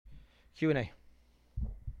Q&A.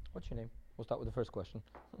 What's your name? We'll start with the first question.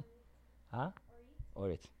 Huh?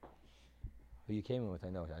 Orit. Who you came in with?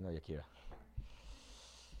 I know Yakira.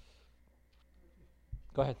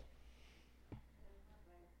 Go ahead.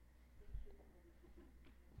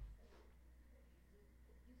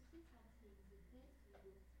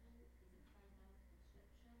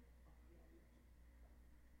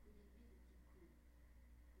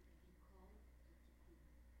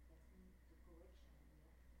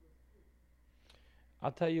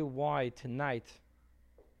 I'll tell you why tonight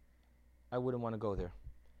I wouldn't want to go there.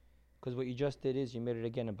 Because what you just did is you made it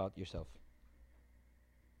again about yourself.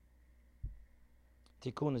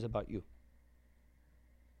 Tikkun is about you.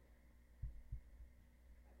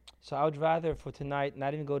 So I would rather for tonight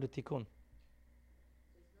not even go to Tikkun.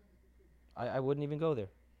 I wouldn't even go there.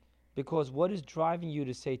 Because what is driving you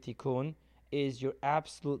to say Tikkun is your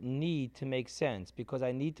absolute need to make sense. Because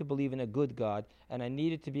I need to believe in a good God, and I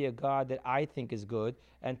need it to be a God that I think is good,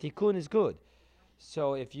 and Tikkun is good.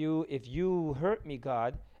 So if you hurt me,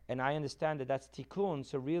 God, and I understand that that's Tikkun,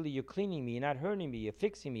 so really you're cleaning me, you're not hurting me, you're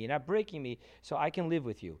fixing me, you're not breaking me, so I can live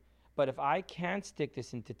with you. But if I can't stick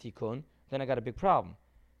this into Tikkun, then I got a big problem.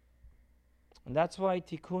 And that's why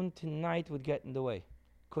Tikkun tonight would get in the way.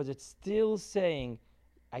 Because it's still saying,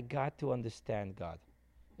 I got to understand God.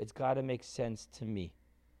 It's got to make sense to me.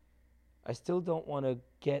 I still don't want to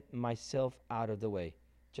get myself out of the way.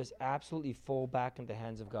 Just absolutely fall back in the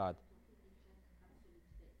hands of God.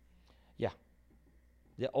 Yeah.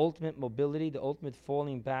 The ultimate mobility, the ultimate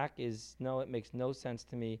falling back is, no, it makes no sense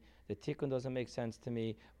to me. The tikkun doesn't make sense to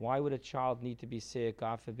me. Why would a child need to be sick,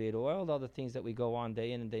 God forbid, or all the other things that we go on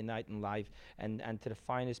day in and day night in life, and to the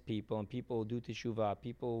finest people, and people who do teshuvah,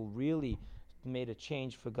 people who really made a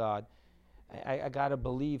change for God. I got to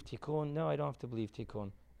believe tikkun. No, I don't have to believe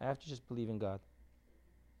tikkun. I have to just believe in God.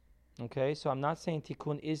 Okay, so I'm not saying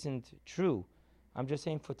tikkun isn't true. I'm just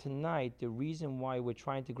saying for tonight, the reason why we're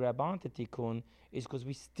trying to grab onto tikkun is because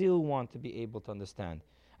we still want to be able to understand.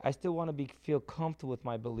 I still want to feel comfortable with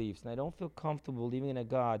my beliefs, and I don't feel comfortable believing in a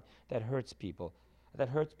God that hurts people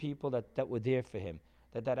that were there for him,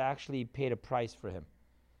 that actually paid a price for him.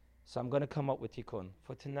 So I'm going to come up with tikkun.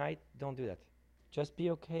 For tonight, don't do that. Just be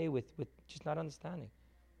okay with just not understanding.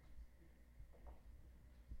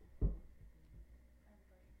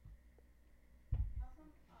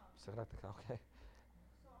 Okay.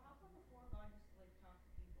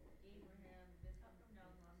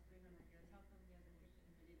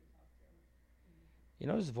 You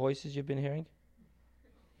know those voices you've been hearing?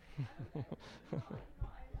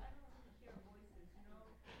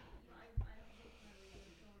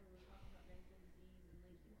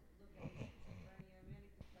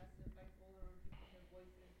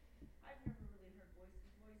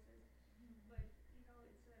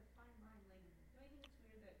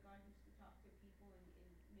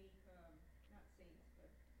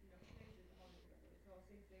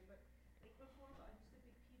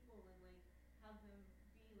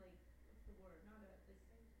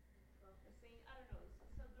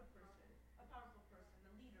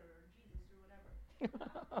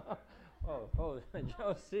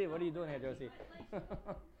 Josie, what are you doing here, Josie?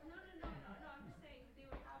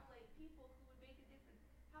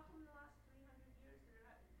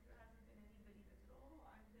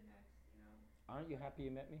 Aren't you happy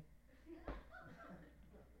you met me?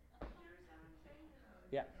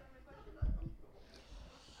 Yeah.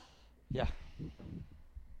 Yeah.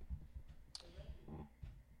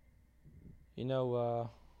 You know,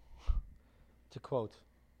 to quote,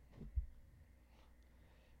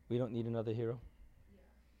 we don't need another hero.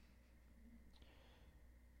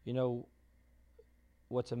 You know,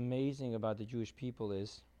 what's amazing about the Jewish people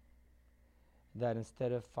is that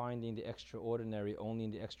instead of finding the extraordinary only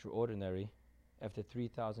in the extraordinary, after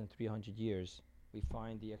 3,300 years, we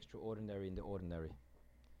find the extraordinary in the ordinary.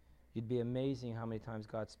 You'd be amazing how many times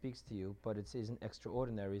God speaks to you, but it isn't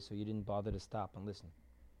extraordinary, so you didn't bother to stop and listen.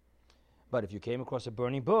 But if you came across a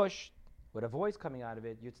burning bush with a voice coming out of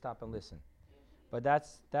it, you'd stop and listen. But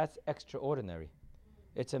that's extraordinary.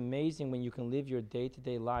 It's amazing when you can live your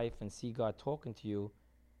day-to-day life and see God talking to you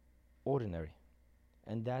ordinary.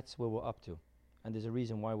 And that's where we're up to. And there's a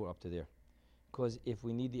reason why we're up to there. Because if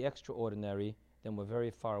we need the extraordinary, then we're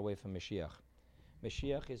very far away from Mashiach.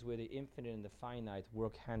 Mashiach is where the infinite and the finite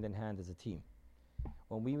work hand in hand as a team.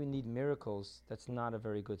 When we need miracles, that's not a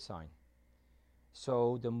very good sign.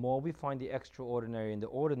 So the more we find the extraordinary and the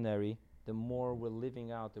ordinary, the more we're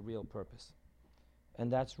living out the real purpose.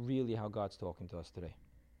 And that's really how God's talking to us today,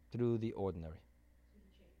 through the ordinary.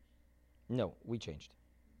 No, we changed.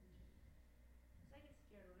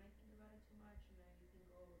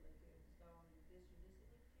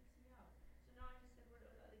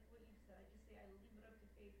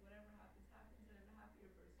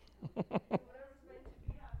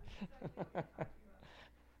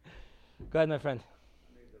 Go ahead, my friend.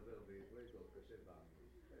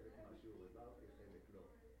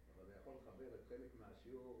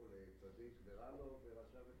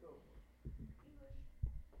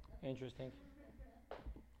 Interesting.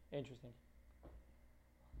 Interesting.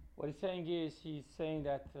 What he's saying is, he's saying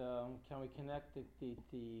that can we connect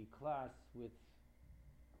the class with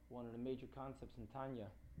one of the major concepts in Tanya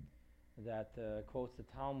that quotes the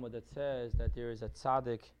Talmud that says that there is a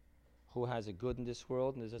tzaddik who has a good in this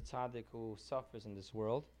world, and there's a tzaddik who suffers in this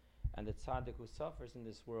world, and the tzaddik who suffers in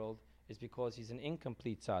this world is because he's an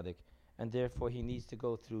incomplete tzaddik, and therefore he needs to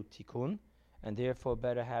go through tikkun, and therefore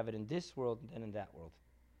better have it in this world than in that world.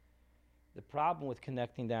 The problem with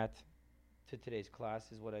connecting that to today's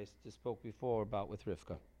class is what I just spoke before about with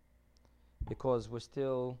Rivka, because we're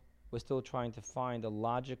still trying to find a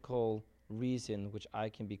logical reason which I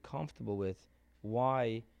can be comfortable with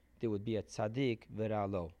why there would be a tzaddik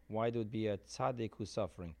veralo, why there would be a tzaddik who's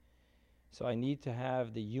suffering. So I need to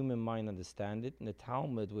have the human mind understand it, and the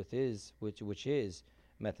Talmud which is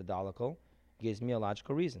methodological, gives me a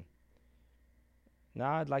logical reason.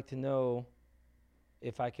 Now I'd like to know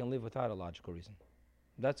if I can live without a logical reason.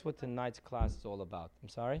 That's what tonight's class is all about. I'm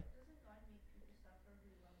sorry?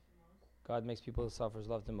 God makes people who suffer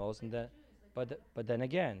love the most, and then, but then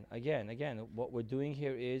again, what we're doing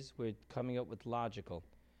here is we're coming up with logical,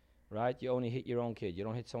 right? You only hit your own kid, you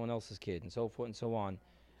don't hit someone else's kid, and so forth and so on.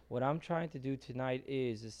 What I'm trying to do tonight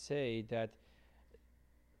is say that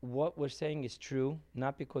what we're saying is true,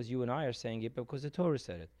 not because you and I are saying it, but because the Torah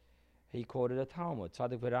said it. He quoted a Talmud.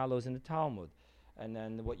 Tzaddik v'ralo is in the Talmud, and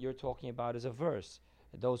then what you're talking about is a verse.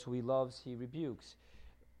 Those who he loves, he rebukes.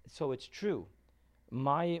 So it's true.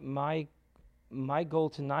 My goal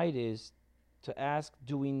tonight is to ask,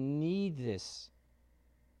 do we need this?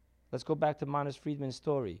 Let's go back to Manas Friedman's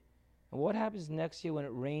story. And what happens next year when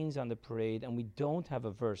it rains on the parade and we don't have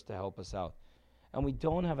a verse to help us out? And we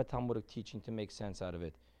don't have a Talmudic teaching to make sense out of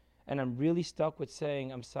it? And I'm really stuck with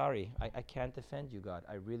saying, I'm sorry, I can't defend you, God.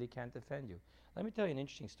 I really can't defend you. Let me tell you an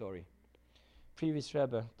interesting story. Previous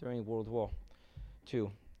Rebbe, during World War II,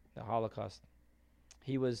 the Holocaust,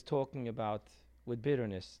 he was talking about, with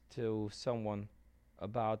bitterness, to someone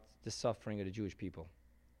about the suffering of the Jewish people.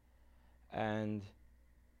 And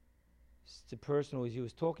the person who he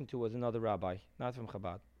was talking to was another rabbi, not from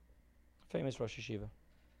Chabad, famous Rosh Yeshiva.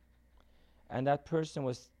 And that person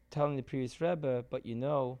was telling the previous Rebbe, but you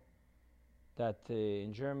know that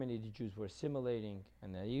in Germany the Jews were assimilating,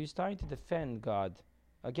 and he was starting to defend God.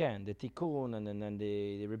 Again, the tikkun, and then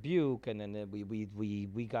the rebuke, and then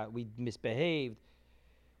we misbehaved.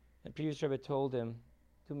 And previous Rebbe told him,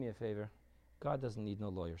 do me a favor, God doesn't need no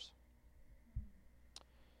lawyers.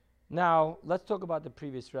 Now, let's talk about the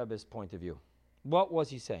previous Rebbe's point of view. What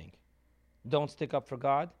was he saying? Don't stick up for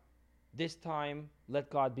God. This time,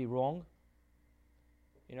 let God be wrong.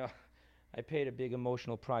 You know, I paid a big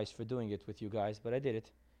emotional price for doing it with you guys, but I did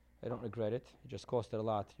it. I don't regret it. It just costed a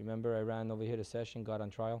lot. Remember, I ran over here to session, got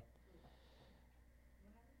on trial.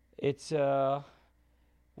 It's,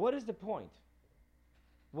 what is the point?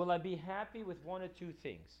 Will I be happy with one or two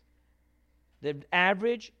things? The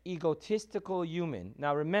average egotistical human.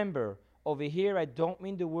 Now remember, over here I don't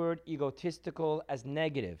mean the word egotistical as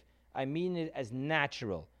negative. I mean it as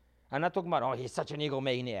natural. I'm not talking about, oh, he's such an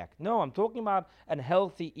egomaniac. No, I'm talking about a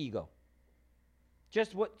healthy ego.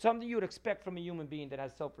 Just something you would expect from a human being that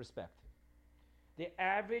has self-respect. The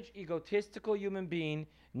average egotistical human being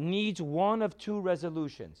needs one of two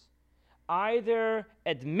resolutions. Either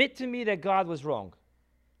admit to me that God was wrong.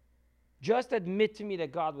 Just admit to me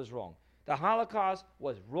that God was wrong. The Holocaust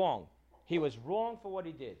was wrong. He was wrong for what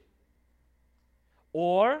he did.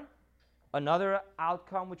 Or another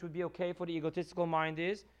outcome which would be okay for the egotistical mind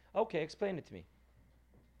is, okay, explain it to me.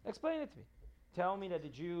 Explain it to me. Tell me that the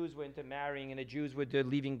Jews were intermarrying and the Jews were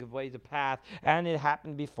leaving away the path, and it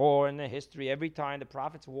happened before in the history. Every time the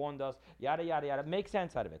prophets warned us, yada, yada, yada. Make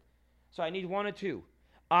sense out of it. So I need one or two.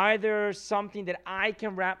 Either something that I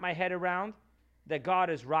can wrap my head around, that God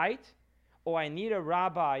is right, or I need a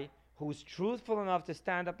rabbi who's truthful enough to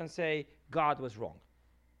stand up and say, God was wrong.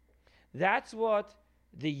 That's what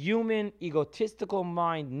the human egotistical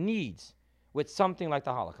mind needs with something like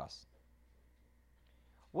the Holocaust.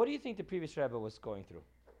 What do you think the previous Rebbe was going through?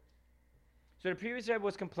 So the previous Rebbe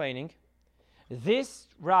was complaining. This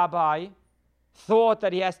rabbi thought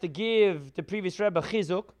that he has to give the previous Rebbe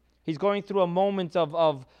chizuk. He's going through a moment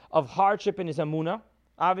of hardship in his emunah.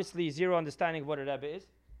 Obviously, zero understanding of what a Rebbe is.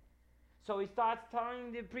 So he starts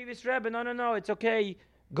telling the previous Rebbe, no, it's okay.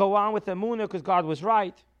 Go on with emunah because God was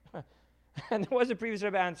right. And what does the previous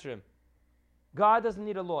Rebbe answer him? God doesn't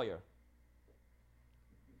need a lawyer.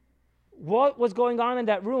 What was going on in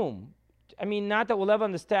that room? I mean, not that we'll ever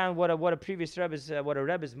understand what a previous Rebbe's, what a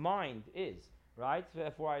Rebbe's mind is, right?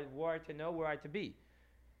 If were I to know, were I to be.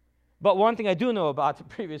 But one thing I do know about the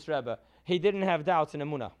previous Rebbe, he didn't have doubts in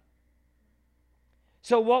Emunah.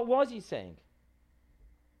 So what was he saying?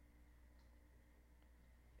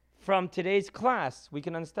 From today's class, we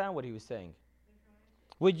can understand what he was saying.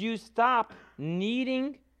 Would you stop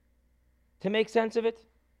needing to make sense of it?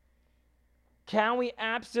 Can we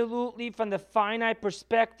absolutely, from the finite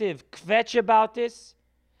perspective, kvetch about this,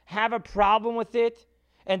 have a problem with it,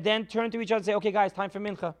 and then turn to each other and say, okay, guys, time for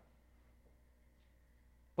mincha?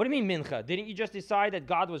 What do you mean mincha? Didn't you just decide that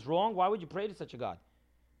God was wrong? Why would you pray to such a God?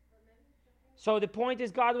 So the point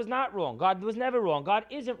is, God was not wrong. God was never wrong. God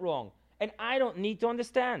isn't wrong. And I don't need to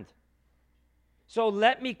understand. So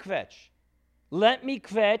let me kvetch. Let me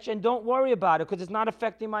kvetch and don't worry about it because it's not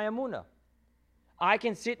affecting my emunah. I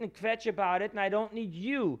can sit and kvetch about it and I don't need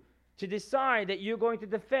you to decide that you're going to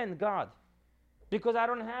defend God. Because I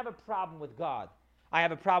don't have a problem with God. I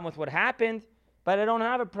have a problem with what happened, but I don't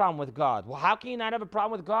have a problem with God. Well, how can you not have a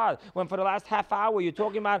problem with God when for the last half hour you're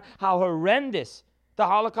talking about how horrendous the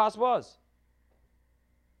Holocaust was?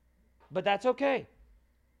 But that's okay.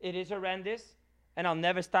 It is horrendous, and I'll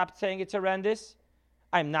never stop saying it's horrendous.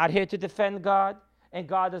 I'm not here to defend God, and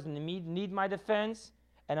God doesn't need my defense,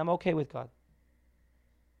 and I'm okay with God.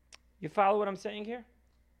 You follow what I'm saying here?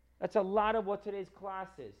 That's a lot of what today's class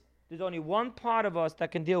is. There's only one part of us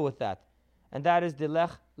that can deal with that, and that is the lech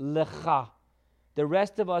lecha. The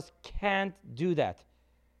rest of us can't do that.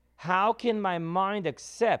 How can my mind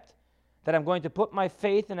accept that I'm going to put my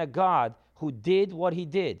faith in a God who did what he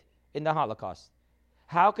did in the Holocaust?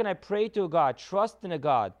 How can I pray to a God, trust in a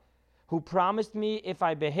God who promised me if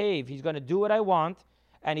I behave, he's going to do what I want,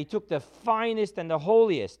 and he took the finest and the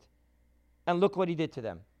holiest, and look what he did to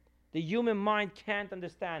them. The human mind can't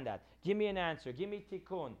understand that. Give me an answer. Give me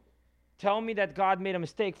tikkun. Tell me that God made a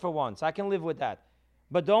mistake for once. I can live with that.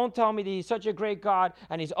 But don't tell me that he's such a great God,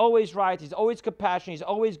 and he's always right, he's always compassionate, he's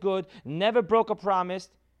always good, never broke a promise,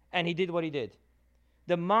 and he did what he did.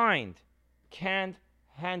 The mind can't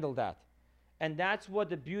handle that. And that's what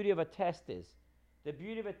the beauty of a test is. The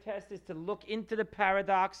beauty of a test is to look into the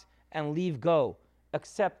paradox and leave go.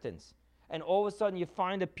 Acceptance. And all of a sudden you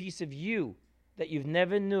find a piece of you that you've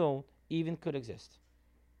never knew even could exist.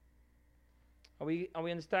 Are we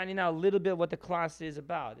understanding now a little bit what the class is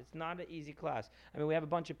about? It's not an easy class. I mean, we have a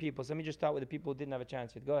bunch of people. So let me just start with the people who didn't have a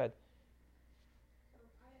chance yet. Go ahead.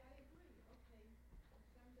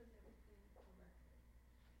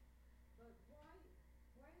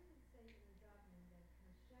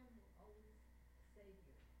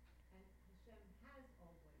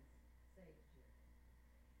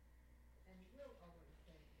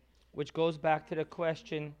 Which goes back to the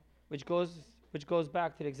question, which goes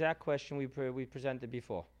back to the exact question we presented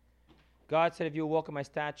before. God said, if you walk in my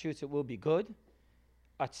statutes, it will be good.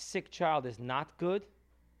 A sick child is not good,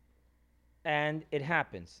 and it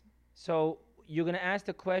happens. So you're going to ask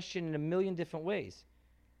the question in a million different ways,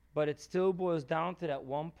 but it still boils down to that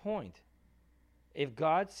one point. If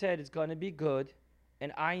God said it's going to be good,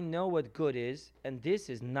 and I know what good is, and this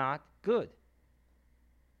is not good,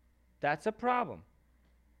 that's a problem.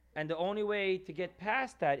 And the only way to get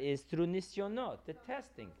past that is through nisyonot, the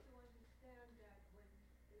testing.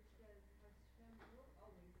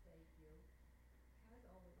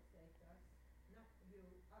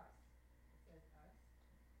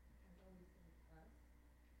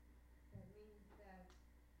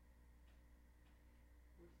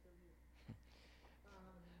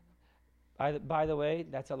 By the way,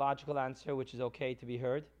 that's a logical answer, which is okay to be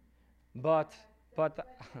heard. But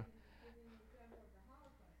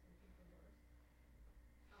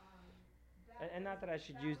and not that I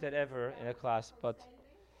should use that ever in a class, but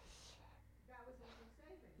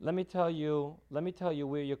let me tell you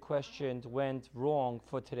where your question went wrong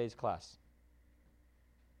for today's class.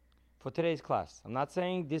 For today's class. I'm not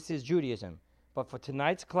saying this is Judaism, but for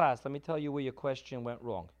tonight's class, let me tell you where your question went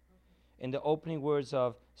wrong. In the opening words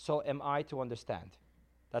of, so am I to understand?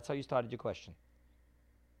 That's how you started your question.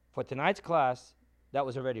 For tonight's class, that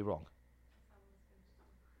was already wrong.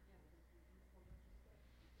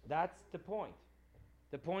 That's the point.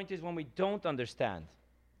 The point is when we don't understand.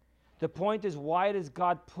 The point is, why does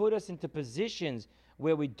God put us into positions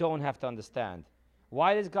where we don't have to understand?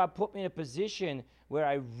 Why does God put me in a position where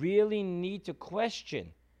I really need to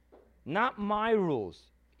question? Not my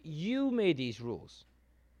rules. You made these rules.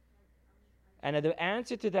 And the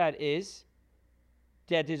answer to that is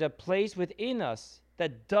that there's a place within us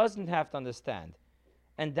that doesn't have to understand.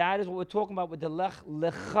 And that is what we're talking about with the lech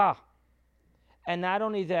lecha. And not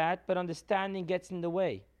only that, but understanding gets in the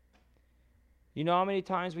way. You know how many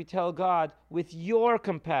times we tell God, with your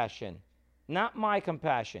compassion, not my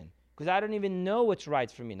compassion, because I don't even know what's right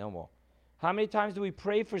for me no more. How many times do we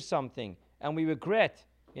pray for something and we regret?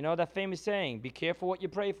 You know that famous saying, be careful what you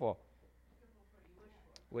pray for.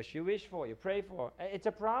 Wish you wish for, you pray for. It's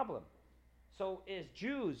a problem. So as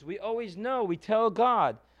Jews, we always know, we tell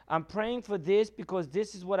God, I'm praying for this because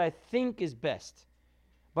this is what I think is best.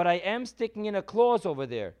 But I am sticking in a clause over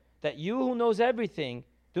there that you who knows everything,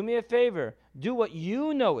 do me a favor, do what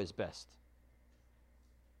you know is best.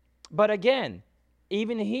 But again,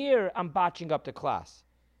 even here, I'm botching up the class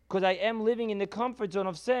because I am living in the comfort zone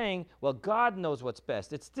of saying, well, God knows what's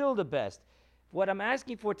best. It's still the best. What I'm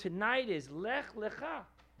asking for tonight is, lech lecha.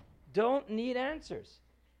 Don't need answers.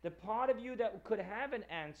 The part of you that could have an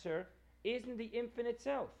answer isn't the infinite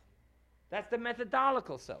self. That's the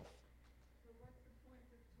methodological self. So what's the point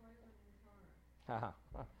of toilet and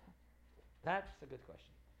Torah? That's a good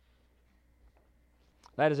question.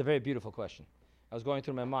 That is a very beautiful question. I was going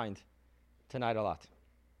through my mind tonight a lot.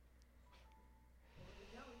 Well, we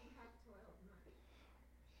know you have toilet money.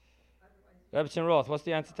 Otherwise, Rebbe Roth, what's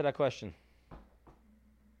the answer to that question?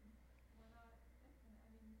 We're not infinite.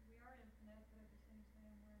 I mean, we are infinite, but at the same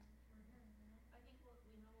time, we're here. You know? I think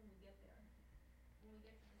we know when we get there. When we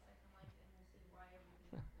get to the second life, then we'll see why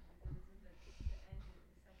everything happens. Because isn't the end of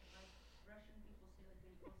the second life? Russian people say that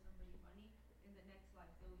they owe somebody money. In the next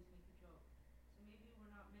life, they always make a joke. So maybe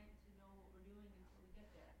we're not meant to know what we're doing until we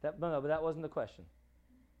get there. No, but that wasn't the question.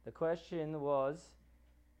 The question was,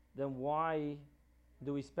 then why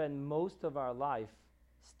do we spend most of our life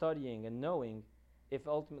studying and knowing if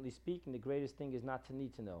ultimately speaking the greatest thing is not to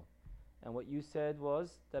need to know? And what you said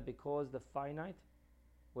was that because we're finite.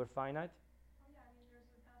 Oh yeah, I mean, there's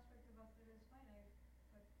an aspect of us that is finite,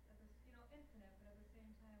 but at this, infinite, but at the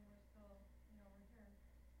same time, we're still, we're here.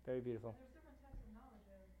 Very beautiful. And there's different types of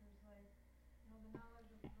knowledges. There's like, the knowledge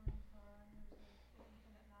of learning Torah, and there's like the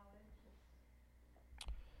infinite knowledge.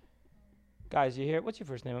 Guys, you hear? What's your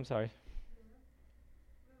first name? I'm sorry.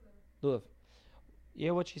 Lulav. You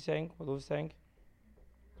hear what she's saying? What Lulav's saying?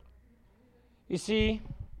 You see,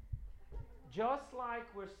 just like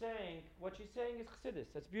we're saying, what she's saying is chassidus.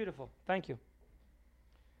 That's beautiful. Thank you.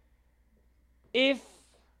 If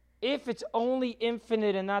it's only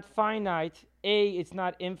infinite and not finite, A, it's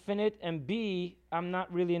not infinite, and B, I'm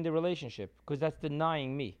not really in the relationship because that's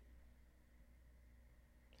denying me.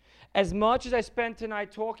 As much as I spent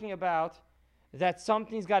tonight talking about that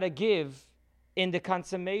something's got to give in the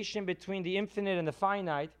consummation between the infinite and the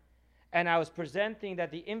finite, and I was presenting that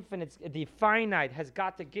the finite has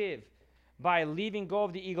got to give by leaving go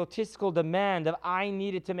of the egotistical demand of I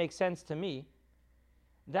needed to make sense to me.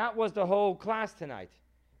 That was the whole class tonight.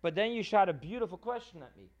 But then you shot a beautiful question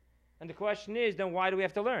at me. And the question is, then why do we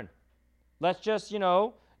have to learn? Let's just,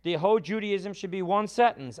 the whole Judaism should be one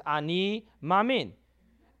sentence. Ani mamin.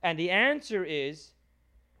 And the answer is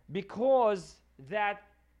because that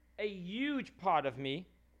a huge part of me,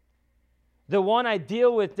 the one I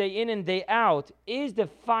deal with day in and day out, is the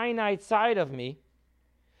finite side of me.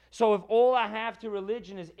 So if all I have to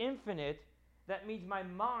religion is infinite, that means my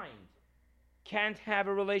mind can't have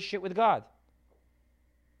a relationship with God.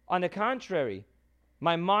 On the contrary,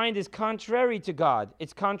 my mind is contrary to God.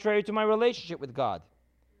 It's contrary to my relationship with God.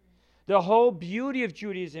 The whole beauty of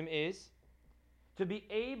Judaism is to be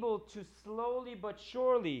able to slowly but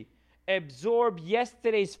surely absorb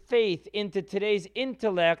yesterday's faith into today's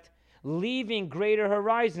intellect, leaving greater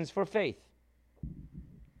horizons for faith.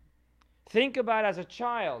 Think about as a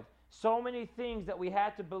child, so many things that we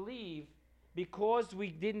had to believe because we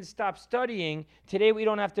didn't stop studying. Today we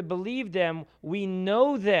don't have to believe them. We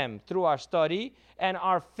know them through our study, and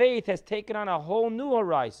our faith has taken on a whole new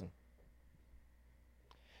horizon.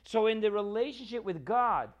 So in the relationship with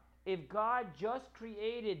God, if God just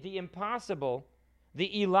created the impossible,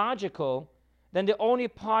 the illogical, then the only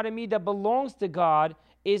part of me that belongs to God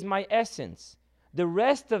is my essence. The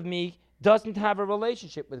rest of me doesn't have a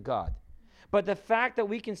relationship with God. But the fact that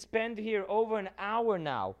we can spend here over an hour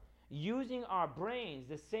now using our brains,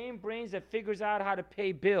 the same brains that figures out how to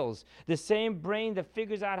pay bills, the same brain that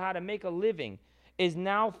figures out how to make a living, is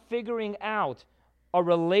now figuring out a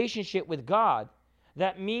relationship with God.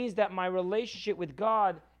 That means that my relationship with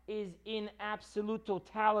God is in absolute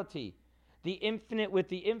totality. The infinite with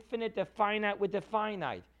the infinite, the finite with the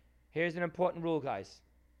finite. Here's an important rule, guys.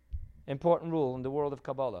 Important rule in the world of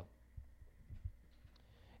Kabbalah.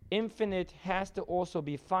 Infinite has to also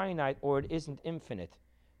be finite, or it isn't infinite.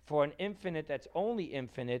 For an infinite that's only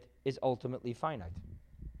infinite is ultimately finite.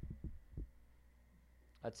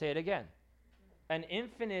 Let's say it again. An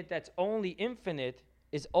infinite that's only infinite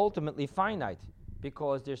is ultimately finite.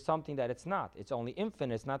 because there's something that it's not. It's only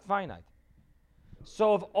infinite, it's not finite.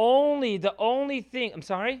 So if only, the only thing, I'm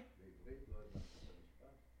sorry?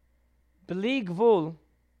 Bli gvul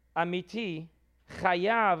amiti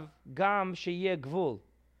chayav gam sheyeh gvul.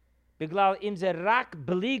 Biglal im ze rak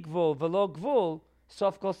bli gvul velo gvul,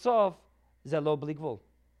 sof kol sof ze lo bli gvul.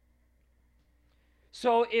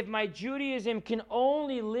 So if my Judaism can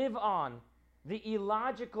only live on the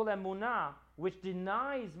illogical emunah, which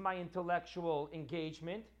denies my intellectual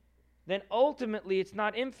engagement, then ultimately it's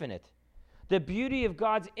not infinite. The beauty of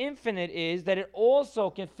God's infinite is that it also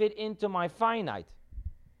can fit into my finite.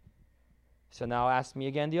 So now ask me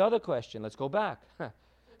again the other question. Let's go back.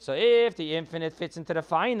 So if the infinite fits into the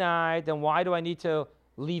finite, then why do I need to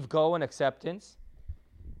leave go and acceptance?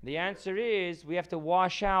 The answer is we have to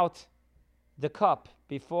wash out the cup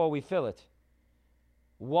before we fill it.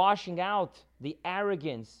 Washing out the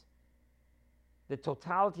arrogance, the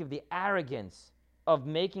totality of the arrogance of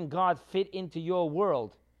making God fit into your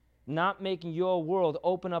world, not making your world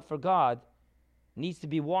open up for God, needs to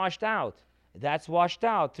be washed out. That's washed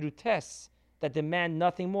out through tests that demand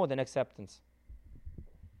nothing more than acceptance.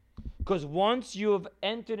 Because once you have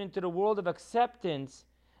entered into the world of acceptance,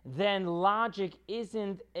 then logic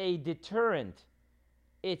isn't a deterrent.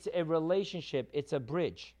 It's a relationship. It's a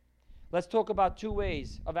bridge. Let's talk about two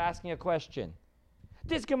ways of asking a question.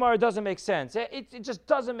 This Gemara doesn't make sense. It just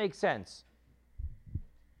doesn't make sense.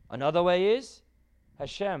 Another way is,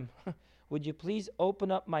 Hashem, would you please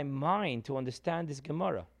open up my mind to understand this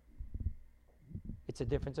Gemara? It's a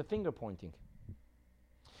difference of finger pointing.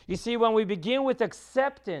 You see, when we begin with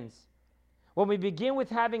acceptance, when we begin with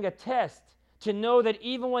having a test to know that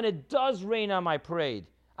even when it does rain on my parade,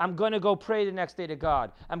 I'm going to go pray the next day to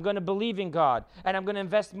God. I'm going to believe in God. And I'm going to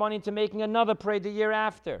invest money into making another parade the year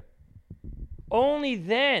after. Only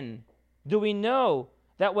then do we know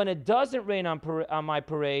that when it doesn't rain on my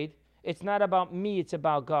parade, it's not about me, it's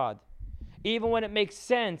about God. Even when it makes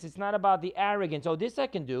sense, it's not about the arrogance. Oh, this I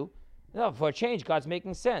can do. No, for a change, God's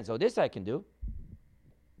making sense. Oh, this I can do.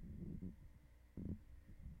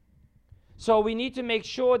 So we need to make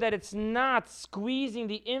sure that it's not squeezing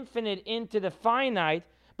the infinite into the finite,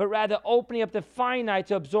 but rather opening up the finite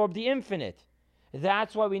to absorb the infinite.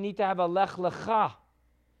 That's why we need to have a lech lecha.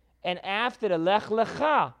 And after the lech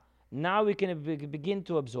lecha, now we can begin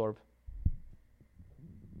to absorb.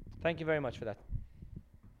 Thank you very much for that.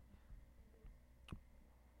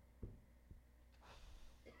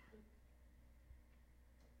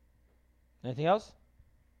 Anything else?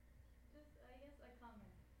 Just, I guess, a comment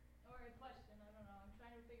or a question. I don't know. I'm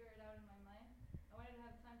trying to figure it out in my mind. I wanted to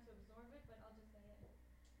have time to absorb it, but I'll just say it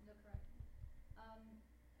the correct way.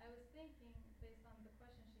 I was thinking, based on the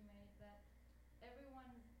question she made, that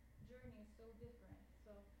everyone's journey is so different.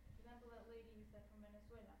 So, for example, that lady you said from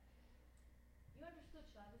Venezuela, you understood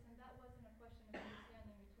Shabbos, and that wasn't a question of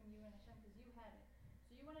understanding between you and Hashem because you had it.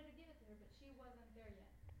 So you wanted to give it to her, but she wasn't there yet.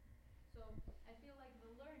 So I feel like the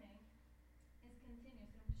learning is continuous,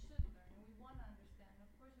 and we should learn, and we want to understand. Of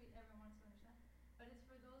course, everyone wants to understand, but it's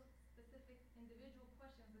for those specific individual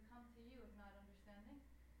questions that come to you of not understanding.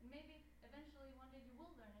 And maybe eventually one day you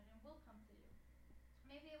will learn it and will come to you.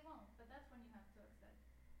 Maybe it won't, but that's when you have to accept.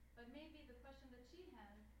 But maybe the question that she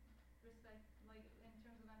had, respect, like in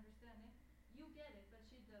terms of understanding, you get it, but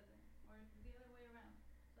she doesn't, or the other way around.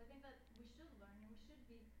 So I think that we should learn, and we should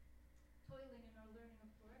be toiling in our learning of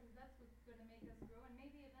Torah, because that's what's going to make us grow, and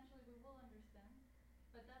maybe eventually we will understand.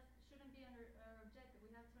 But that shouldn't be our objective.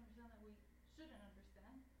 We have to understand that we shouldn't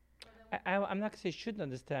understand. I'm not going to say shouldn't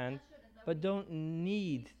understand, but don't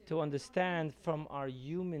need to understand from our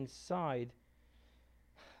human side.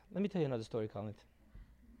 Let me tell you another story, Colin.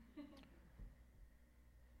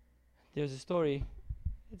 There's a story.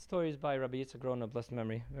 The story is by Rabbi, it's a grown-up, blessed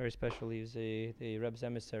memory, very special. He was the Rebbe's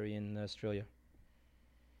emissary in Australia.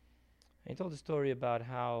 And he told a story about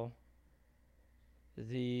how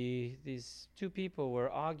these two people were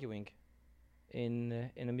arguing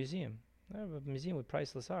in a museum, a museum with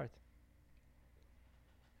priceless art.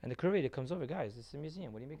 And the curator comes over, guys, this is a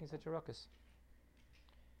museum. What are you making such a ruckus?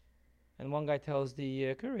 And one guy tells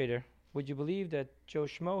the curator, would you believe that Joe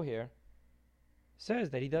Schmo here says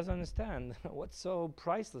that he doesn't understand what's so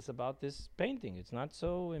priceless about this painting? It's not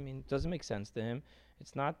so, it doesn't make sense to him.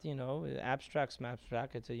 It's not, abstract.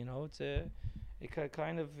 It's it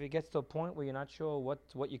kind of, it gets to a point where you're not sure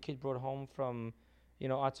what your kid brought home from,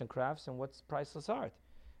 arts and crafts and what's priceless art.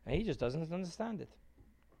 And he just doesn't understand it.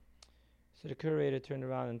 So the curator turned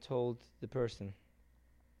around and told the person,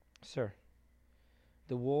 sir,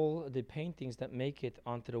 the paintings that make it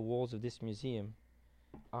onto the walls of this museum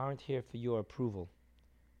aren't here for your approval.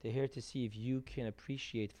 They're here to see if you can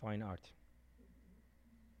appreciate fine art.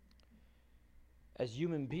 as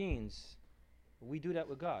human beings, we do that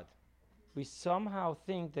with God. We somehow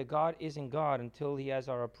think that God isn't God until He has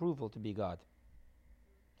our approval to be God.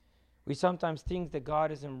 We sometimes think that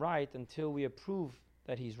God isn't right until we approve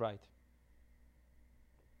that He's right.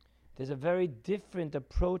 There's a very different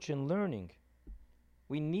approach in learning.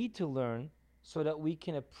 We need to learn so that we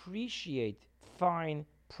can appreciate fine,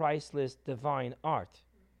 priceless, divine art.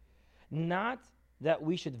 Not that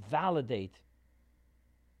we should validate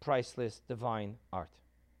priceless, divine art.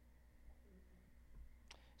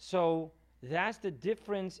 So that's the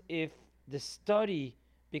difference if the study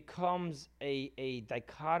becomes a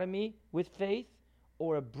dichotomy with faith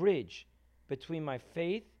or a bridge between my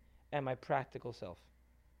faith and my practical self.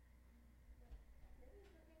 Maybe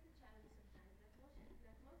it's okay to challenge sometimes,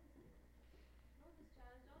 like Moses did. Moses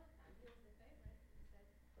challenged all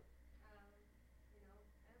the time. He was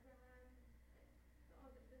the favorite. He said,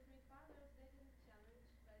 Abraham, the three fathers, they didn't challenge,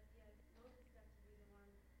 but yet Moses got to be the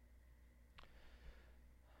one.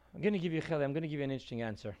 I'm going to give you an interesting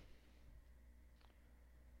answer.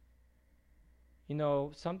 You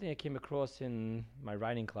know, something I came across in my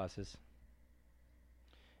writing classes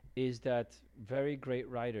is that very great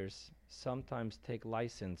writers sometimes take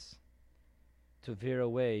license to veer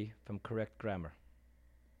away from correct grammar.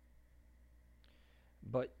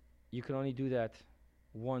 But you can only do that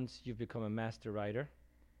once you've become a master writer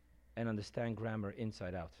and understand grammar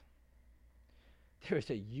inside out. There is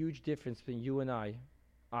a huge difference between you and I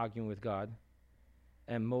arguing with God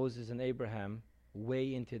and Moses and Abraham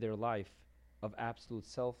way into their life of absolute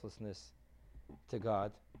selflessness to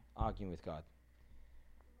God, arguing with God.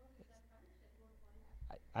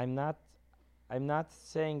 I'm not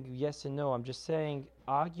saying yes and no. I'm just saying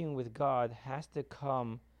arguing with God has to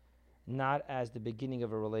come not as the beginning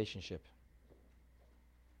of a relationship.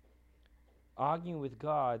 Arguing with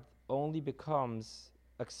God only becomes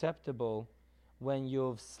acceptable when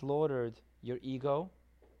you've slaughtered your ego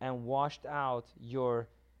and washed out your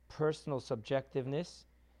personal subjectiveness,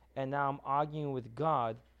 and now I'm arguing with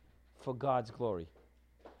God for God's glory.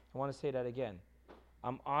 I want to say that again.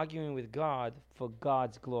 I'm arguing with God for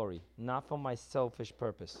God's glory, not for my selfish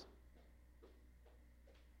purpose.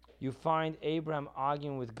 You find Abraham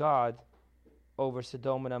arguing with God over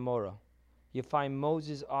Sodom and Gomorrah. You find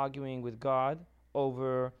Moses arguing with God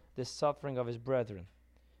over the suffering of his brethren.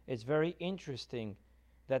 It's very interesting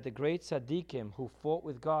that the great tzaddikim who fought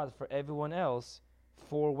with God for everyone else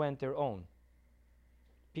forewent their own.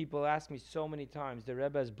 People ask me so many times, the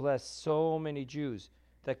Rebbe has blessed so many Jews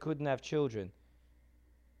that couldn't have children.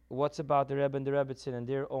 What's about the Rebbe and the Rebbitzin and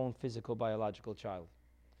their own physical biological child?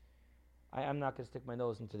 I'm not going to stick my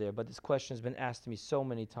nose into there, but this question has been asked to me so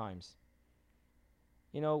many times.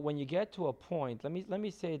 You know, when you get to a point, let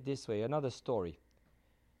me say it this way, another story.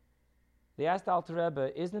 They asked Alter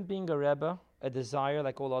Rebbe, isn't being a Rebbe a desire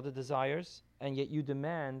like all other desires, and yet you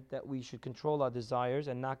demand that we should control our desires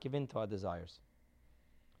and not give in to our desires?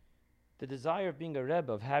 The desire of being a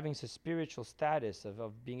Rebbe, of having such spiritual status,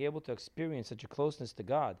 of being able to experience such a closeness to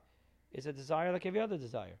God, is a desire like every other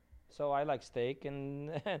desire. So I like steak,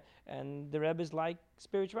 and and the Rebbe's like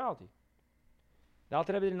spirituality. The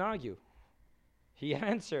Alter Rebbe didn't argue. He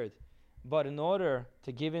answered, but in order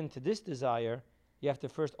to give in to this desire, you have to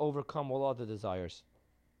first overcome all other desires.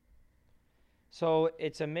 So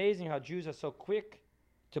it's amazing how Jews are so quick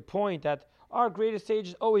to point that our greatest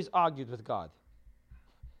sages always argued with God.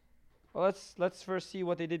 Well, let's first see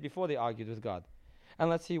what they did before they argued with God. And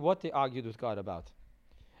let's see what they argued with God about.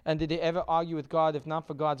 And did they ever argue with God if not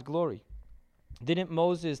for God's glory? Didn't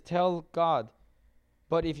Moses tell God,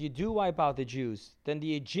 but if you do wipe out the Jews, then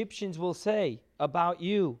the Egyptians will say about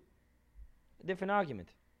you? A different argument.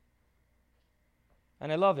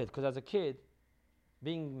 And I love it, because as a kid,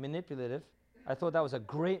 being manipulative, I thought that was a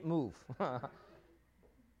great move.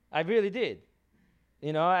 I really did.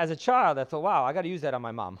 You know, as a child, I thought, wow, I got to use that on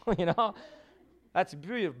my mom. You know, that's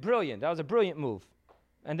brilliant. That was a brilliant move.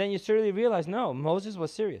 And then you certainly realize, no, Moses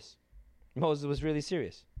was serious. Moses was really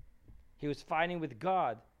serious. He was fighting with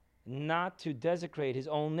God not to desecrate his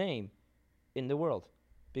own name in the world.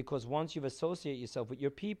 Because once you've associated yourself with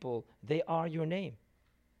your people, they are your name.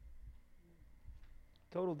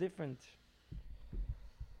 Total different